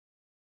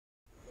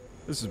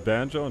This is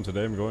Banjo, and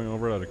today I'm going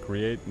over how to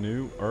create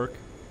new ARK,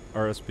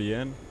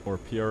 RSBN, or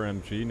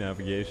PRMG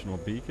navigational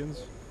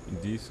beacons in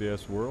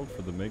DCS World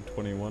for the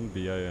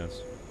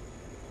MiG-21Bis.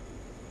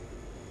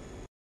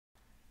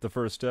 The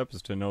first step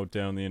is to note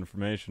down the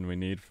information we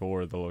need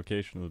for the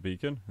location of the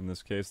beacon, in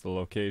this case the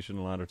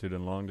location, latitude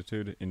and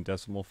longitude in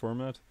decimal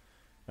format,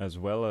 as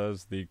well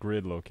as the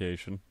grid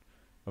location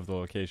of the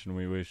location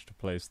we wish to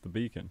place the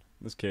beacon.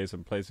 In this case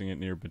I'm placing it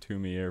near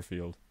Batumi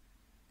Airfield.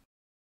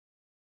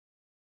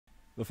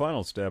 The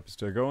final step is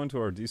to go into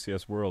our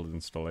DCS World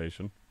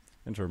installation,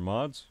 enter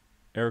Mods,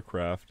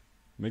 Aircraft,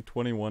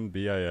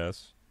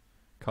 MiG-21Bis,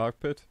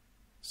 Cockpit,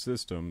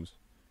 Systems,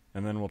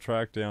 and then we'll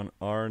track down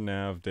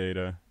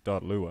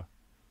rnavdata.lua.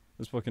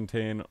 This will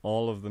contain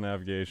all of the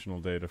navigational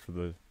data for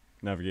the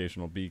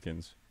navigational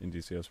beacons in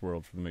DCS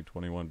World for the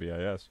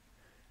MiG-21Bis.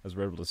 As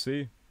we're able to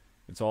see,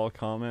 it's all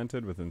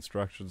commented with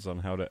instructions on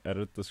how to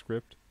edit the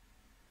script,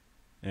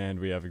 and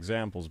we have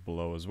examples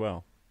below as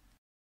well.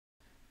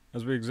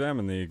 As we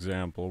examine the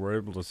example, we're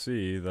able to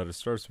see that it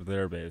starts with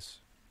airbase,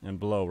 and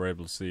below we're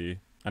able to see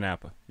an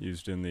APA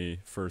used in the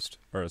first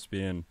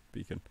RSBN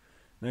beacon.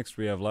 Next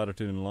we have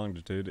latitude and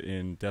longitude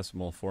in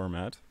decimal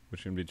format,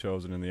 which can be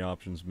chosen in the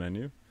options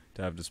menu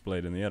to have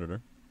displayed in the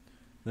editor.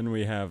 Then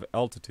we have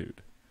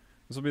altitude.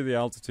 This will be the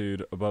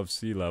altitude above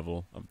sea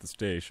level of the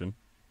station,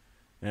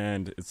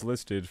 and it's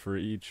listed for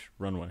each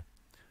runway.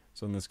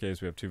 So in this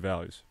case we have two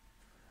values.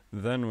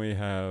 Then we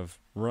have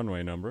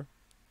runway number.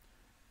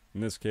 In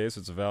this case,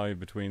 it's a value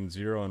between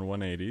 0 and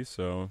 180,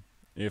 so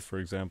if, for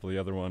example,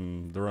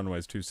 the runway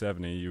is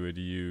 270, you would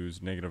use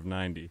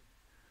 -90.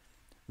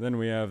 Then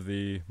we have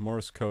the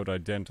Morse code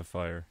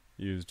identifier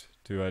used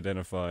to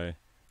identify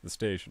the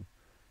station,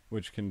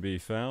 which can be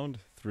found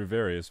through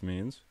various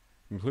means,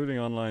 including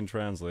online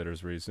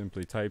translators where you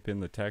simply type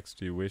in the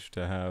text you wish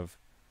to have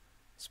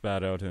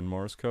spat out in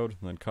Morse code,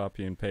 and then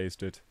copy and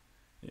paste it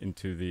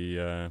into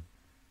the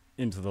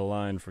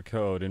line for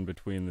code in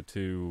between the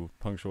two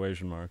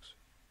punctuation marks.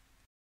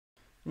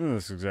 In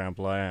this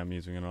example I am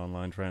using an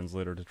online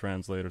translator to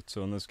translate it,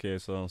 so in this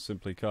case I'll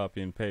simply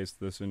copy and paste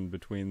this in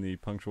between the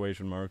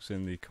punctuation marks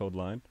in the code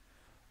line,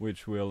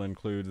 which will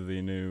include the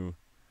new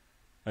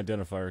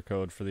identifier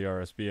code for the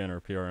RSBN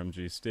or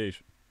PRMG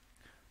station.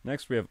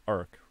 Next we have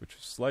ARK, which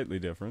is slightly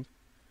different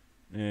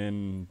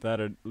in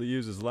that it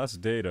uses less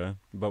data,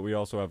 but we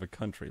also have a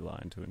country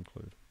line to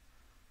include.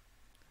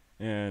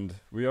 And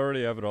we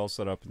already have it all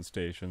set up in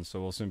stations, so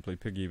we'll simply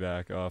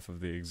piggyback off of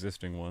the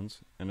existing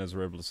ones, and as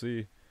we're able to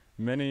see,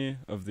 many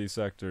of these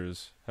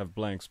sectors have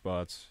blank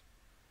spots,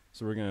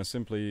 so we're going to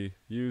simply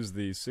use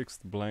the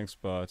 6th blank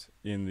spot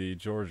in the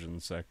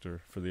Georgian sector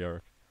for the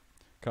ARK,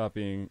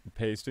 copying,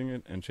 pasting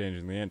it, and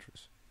changing the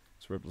entries.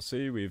 So we're able to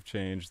see we've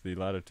changed the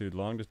latitude,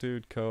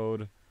 longitude,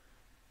 code,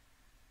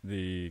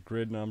 the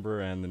grid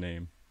number, and the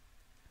name.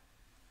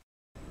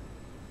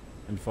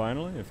 And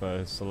finally, if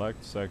I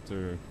select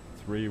sector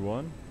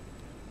 3.1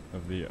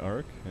 of the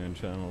ARK and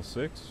channel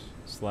 6,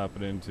 slap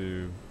it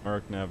into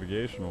ARK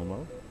navigational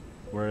mode,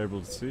 we're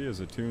able to see as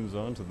it tunes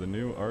on to the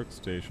new ARK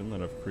station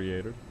that I've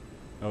created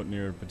out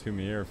near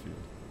Batumi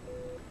Airfield.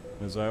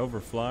 As I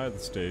overfly the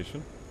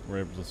station, we're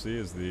able to see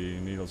as the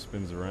needle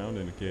spins around,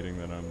 indicating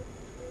that I'm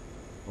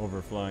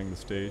overflying the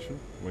station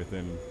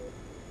within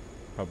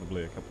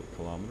probably a couple of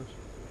kilometers.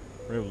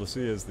 We're able to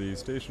see as the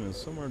station is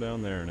somewhere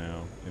down there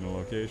now, in a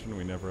location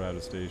we never had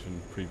a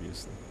station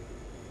previously.